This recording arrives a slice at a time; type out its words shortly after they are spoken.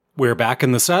We're back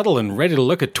in the saddle and ready to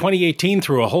look at 2018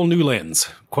 through a whole new lens.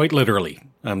 Quite literally.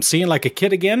 I'm seeing like a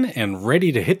kid again and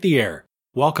ready to hit the air.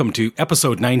 Welcome to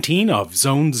episode 19 of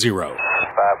Zone Zero. 5,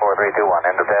 4, 3, 2, 1,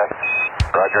 end of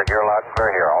test. Roger, you're loud and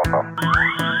clear here also.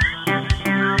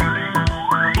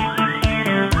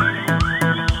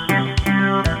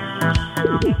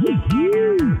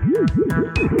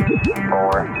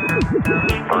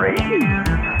 4, 3,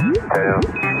 2,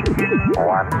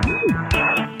 1.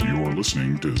 You're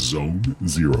listening to Zone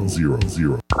Zero.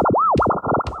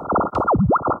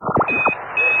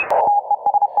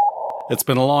 It's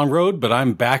been a long road, but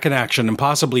I'm back in action and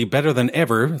possibly better than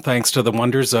ever thanks to the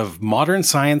wonders of modern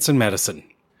science and medicine.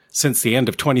 Since the end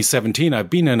of 2017, I've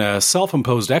been in a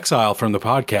self-imposed exile from the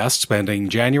podcast, spending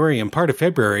January and part of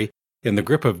February in the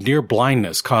grip of near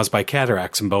blindness caused by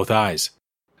cataracts in both eyes.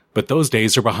 But those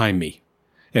days are behind me.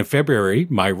 In February,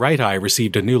 my right eye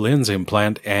received a new lens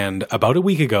implant, and about a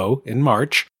week ago, in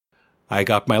March, I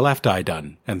got my left eye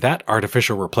done, and that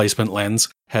artificial replacement lens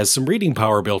has some reading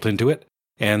power built into it,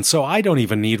 and so I don't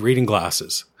even need reading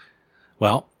glasses.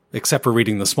 Well, except for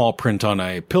reading the small print on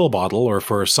a pill bottle or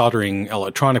for soldering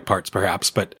electronic parts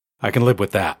perhaps, but I can live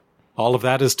with that. All of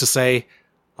that is to say,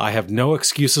 I have no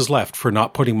excuses left for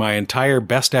not putting my entire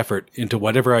best effort into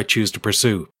whatever I choose to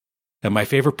pursue. And my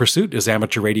favorite pursuit is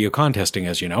amateur radio contesting,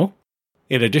 as you know.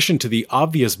 In addition to the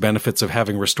obvious benefits of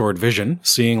having restored vision,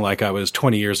 seeing like I was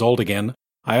 20 years old again,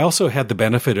 I also had the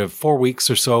benefit of 4 weeks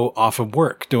or so off of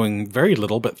work, doing very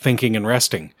little but thinking and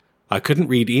resting. I couldn't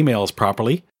read emails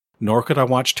properly, nor could I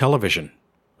watch television.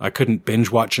 I couldn't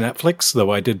binge watch Netflix, though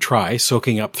I did try,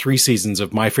 soaking up 3 seasons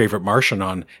of My Favorite Martian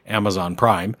on Amazon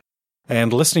Prime,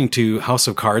 and listening to House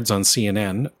of Cards on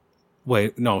CNN.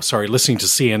 Listening to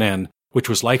CNN, which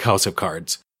was like House of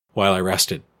Cards, while I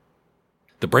rested.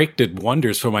 The break did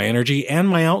wonders for my energy and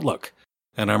my outlook,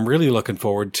 and I'm really looking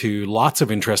forward to lots of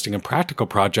interesting and practical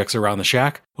projects around the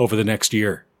shack over the next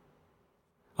year.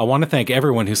 I want to thank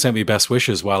everyone who sent me best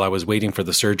wishes while I was waiting for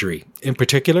the surgery. In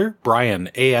particular, Brian,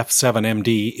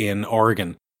 AF7MD in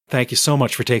Oregon. Thank you so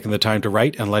much for taking the time to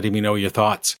write and letting me know your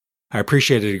thoughts. I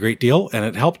appreciate it a great deal, and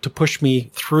it helped to push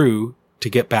me through to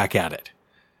get back at it.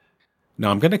 Now,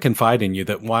 I'm going to confide in you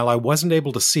that while I wasn't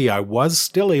able to see, I was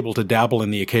still able to dabble in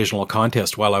the occasional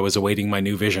contest while I was awaiting my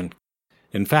new vision.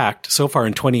 In fact, so far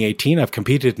in 2018, I've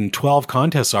competed in 12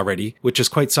 contests already, which is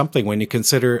quite something when you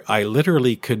consider I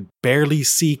literally could barely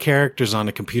see characters on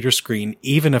a computer screen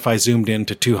even if I zoomed in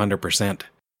to 200%.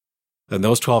 In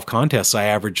those 12 contests, I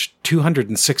averaged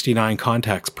 269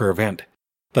 contacts per event.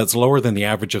 That's lower than the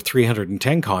average of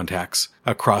 310 contacts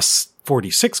across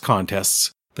 46 contests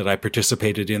that I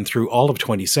participated in through all of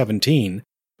 2017,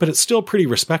 but it's still pretty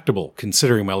respectable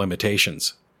considering my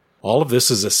limitations. All of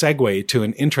this is a segue to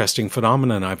an interesting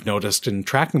phenomenon I've noticed in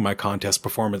tracking my contest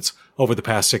performance over the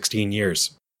past 16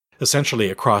 years, essentially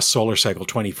across Solar Cycle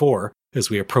 24 as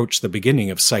we approach the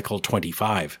beginning of Cycle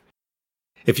 25.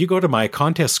 If you go to my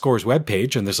contest scores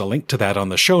webpage, and there's a link to that on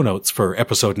the show notes for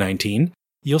episode 19,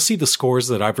 you'll see the scores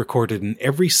that I've recorded in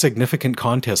every significant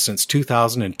contest since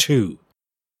 2002.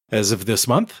 As of this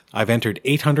month, I've entered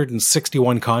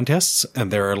 861 contests,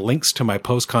 and there are links to my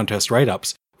post-contest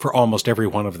write-ups for almost every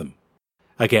one of them.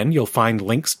 Again, you'll find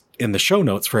links in the show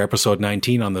notes for episode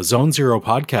 19 on the Zone Zero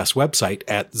podcast website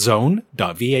at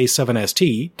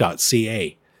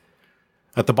zone.va7st.ca.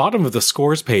 At the bottom of the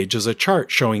scores page is a chart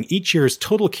showing each year's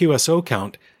total QSO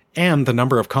count and the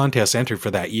number of contests entered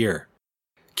for that year.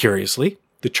 Curiously,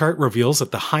 the chart reveals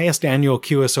that the highest annual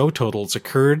QSO totals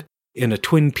occurred in a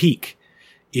twin peak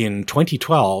in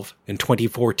 2012 and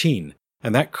 2014,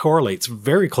 and that correlates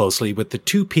very closely with the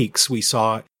 2 peaks we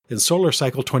saw in Solar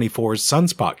Cycle 24's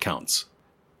sunspot counts.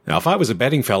 Now, if I was a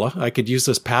betting fella, I could use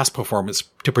this past performance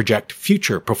to project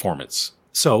future performance.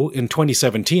 So, in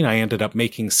 2017, I ended up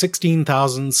making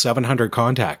 16,700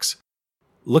 contacts.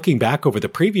 Looking back over the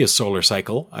previous solar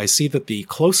cycle, I see that the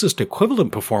closest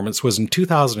equivalent performance was in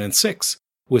 2006,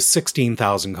 with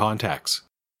 16,000 contacts.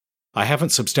 I haven't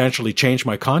substantially changed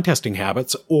my contesting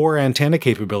habits or antenna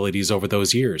capabilities over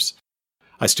those years.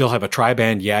 I still have a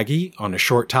tri-band Yagi on a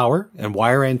short tower and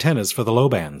wire antennas for the low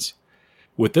bands.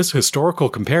 With this historical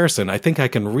comparison, I think I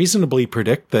can reasonably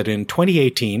predict that in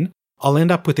 2018, I'll end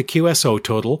up with a QSO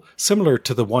total similar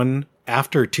to the one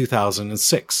after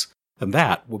 2006, and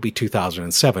that will be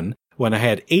 2007, when I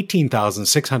had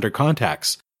 18,600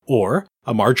 contacts, or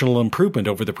a marginal improvement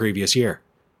over the previous year.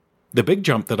 The big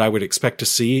jump that I would expect to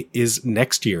see is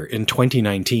next year in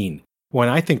 2019, when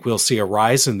I think we'll see a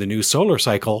rise in the new solar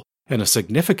cycle and a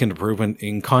significant improvement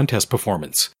in contest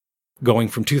performance. Going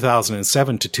from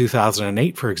 2007 to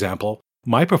 2008, for example,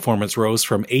 my performance rose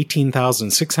from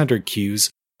 18,600 Qs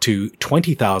to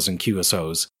 20,000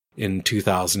 QSOs in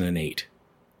 2008.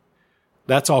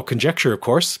 That's all conjecture, of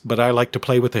course, but I like to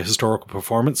play with the historical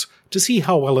performance to see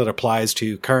how well it applies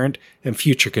to current and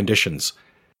future conditions.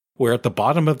 We're at the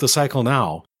bottom of the cycle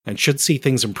now, and should see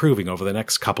things improving over the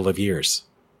next couple of years.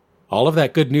 All of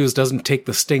that good news doesn't take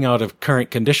the sting out of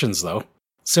current conditions, though.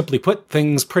 Simply put,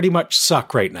 things pretty much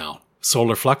suck right now.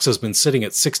 Solar flux has been sitting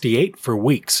at 68 for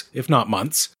weeks, if not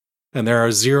months, and there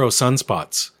are 0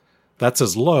 sunspots. That's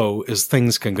as low as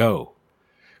things can go.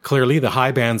 Clearly, the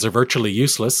high bands are virtually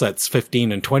useless, that's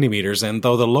 15 and 20 meters, and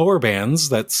though the lower bands,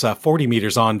 that's 40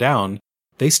 meters on down,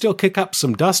 they still kick up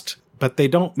some dust, but they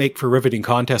don't make for riveting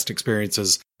contest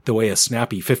experiences the way a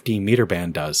snappy 15-meter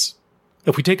band does.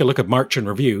 If we take a look at March in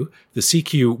review, the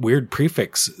CQ Weird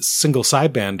Prefix single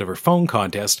sideband over phone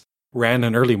contest ran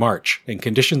in early March, and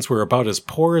conditions were about as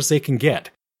poor as they can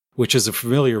get, which is a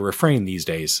familiar refrain these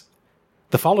days.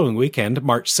 The following weekend,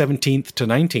 March 17th to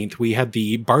 19th, we had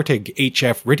the Bartig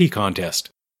HF RTTY contest.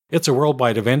 It's a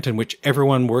worldwide event in which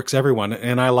everyone works everyone,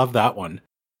 and I love that one.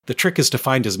 The trick is to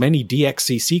find as many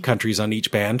DXCC countries on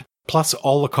each band, plus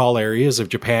all the call areas of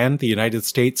Japan, the United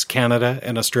States, Canada,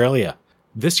 and Australia.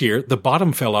 This year, the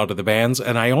bottom fell out of the bands,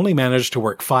 and I only managed to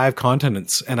work 5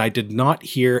 continents, and I did not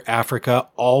hear Africa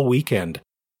all weekend.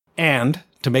 And,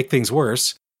 to make things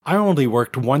worse, I only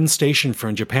worked 1 station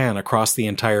from Japan across the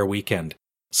entire weekend.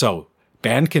 So,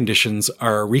 band conditions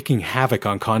are wreaking havoc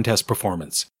on contest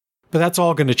performance. But that's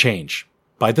all going to change.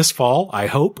 By this fall, I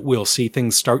hope we'll see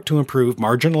things start to improve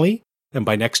marginally, and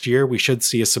by next year we should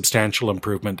see a substantial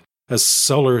improvement as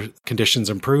solar conditions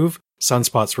improve,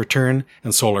 sunspots return,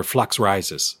 and solar flux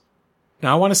rises.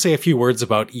 Now I want to say a few words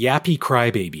about yappy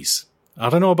crybabies. I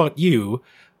don't know about you,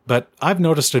 but I've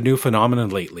noticed a new phenomenon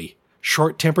lately.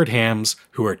 Short-tempered hams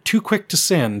who are too quick to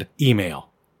send email.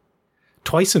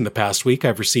 Twice in the past week,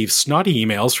 I've received snotty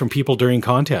emails from people during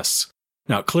contests.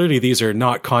 Now, clearly these are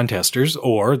not contesters,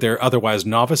 or they're otherwise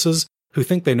novices who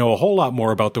think they know a whole lot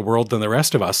more about the world than the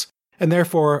rest of us, and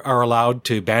therefore are allowed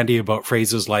to bandy about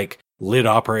phrases like lid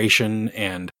operation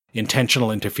and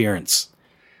intentional interference.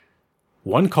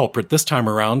 One culprit this time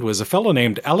around was a fellow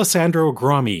named Alessandro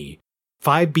Grami,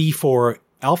 5B4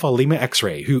 Alpha Lima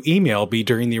X-Ray, who emailed me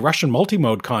during the Russian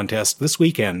multimode contest this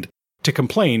weekend to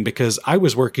complain because I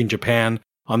was working Japan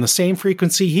on the same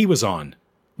frequency he was on,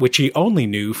 which he only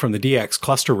knew from the DX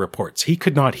cluster reports. He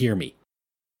could not hear me.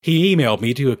 He emailed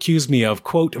me to accuse me of,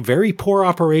 quote, very poor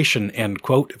operation, end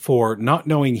quote, for not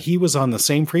knowing he was on the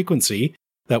same frequency,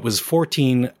 that was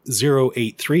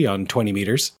 14083 on 20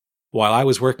 meters, while I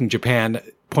was working Japan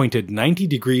pointed 90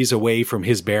 degrees away from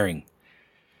his bearing.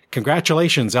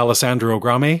 Congratulations, Alessandro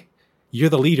Grame. You're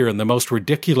the leader in the most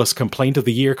ridiculous complaint of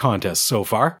the year contest so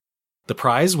far. The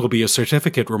prize will be a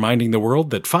certificate reminding the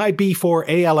world that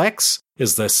 5B4ALX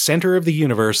is the center of the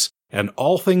universe and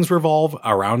all things revolve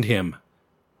around him.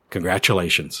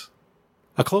 Congratulations.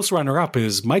 A close runner-up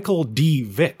is Michael D.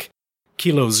 Vick,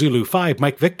 Kilo Zulu 5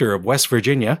 Mike Victor of West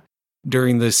Virginia.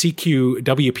 During the CQ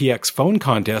WPX phone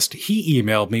contest, he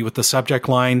emailed me with the subject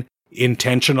line,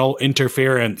 intentional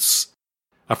interference.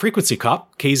 A frequency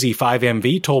cop,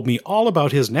 KZ5MV, told me all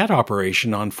about his net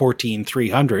operation on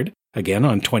 14300, again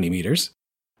on 20 meters.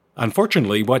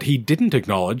 Unfortunately, what he didn't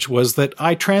acknowledge was that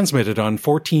I transmitted on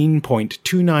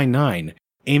 14.299,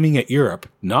 aiming at Europe,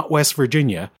 not West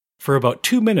Virginia, for about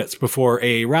 2 minutes before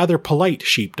a rather polite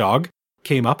sheepdog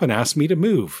came up and asked me to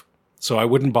move, so I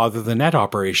wouldn't bother the net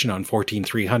operation on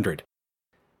 14300.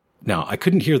 Now, I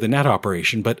couldn't hear the net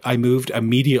operation, but I moved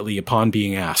immediately upon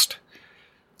being asked.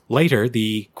 Later,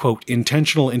 the, quote,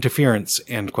 intentional interference,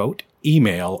 end quote,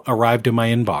 email arrived in my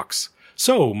inbox.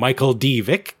 So, Michael D.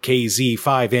 Vick,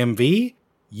 KZ5MV,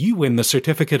 you win the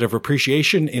Certificate of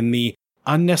Appreciation in the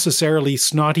Unnecessarily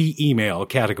Snotty Email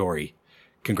category.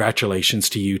 Congratulations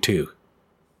to you too.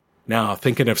 Now,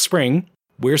 thinking of spring,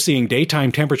 we're seeing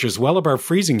daytime temperatures well above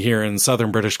freezing here in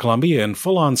southern British Columbia, and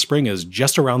full-on spring is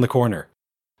just around the corner.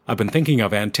 I've been thinking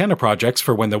of antenna projects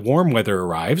for when the warm weather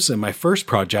arrives, and my first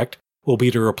project will be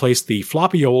to replace the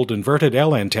floppy old inverted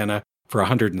L antenna for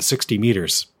 160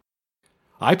 meters.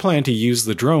 I plan to use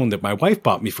the drone that my wife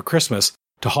bought me for Christmas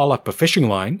to haul up a fishing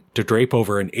line to drape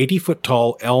over an 80-foot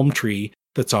tall elm tree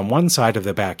that's on one side of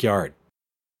the backyard.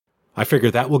 I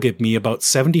figure that will give me about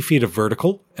 70 feet of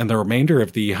vertical, and the remainder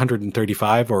of the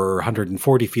 135 or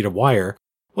 140 feet of wire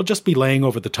will just be laying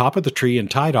over the top of the tree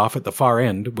and tied off at the far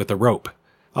end with a rope.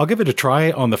 I'll give it a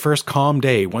try on the first calm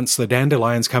day once the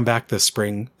dandelions come back this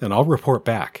spring, and I'll report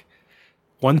back.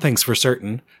 One thing's for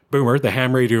certain, Boomer, the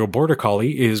ham radio border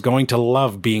collie, is going to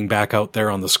love being back out there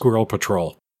on the squirrel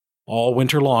patrol. All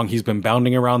winter long he's been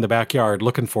bounding around the backyard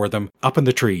looking for them up in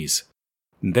the trees.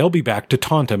 and they'll be back to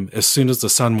taunt him as soon as the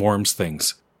sun warms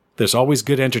things. There's always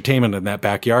good entertainment in that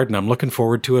backyard, and I'm looking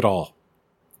forward to it all.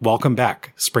 Welcome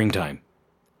back, springtime.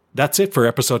 That's it for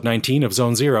episode 19 of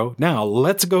Zone Zero. Now,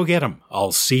 let's go get 'em.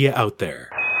 I'll see you out there.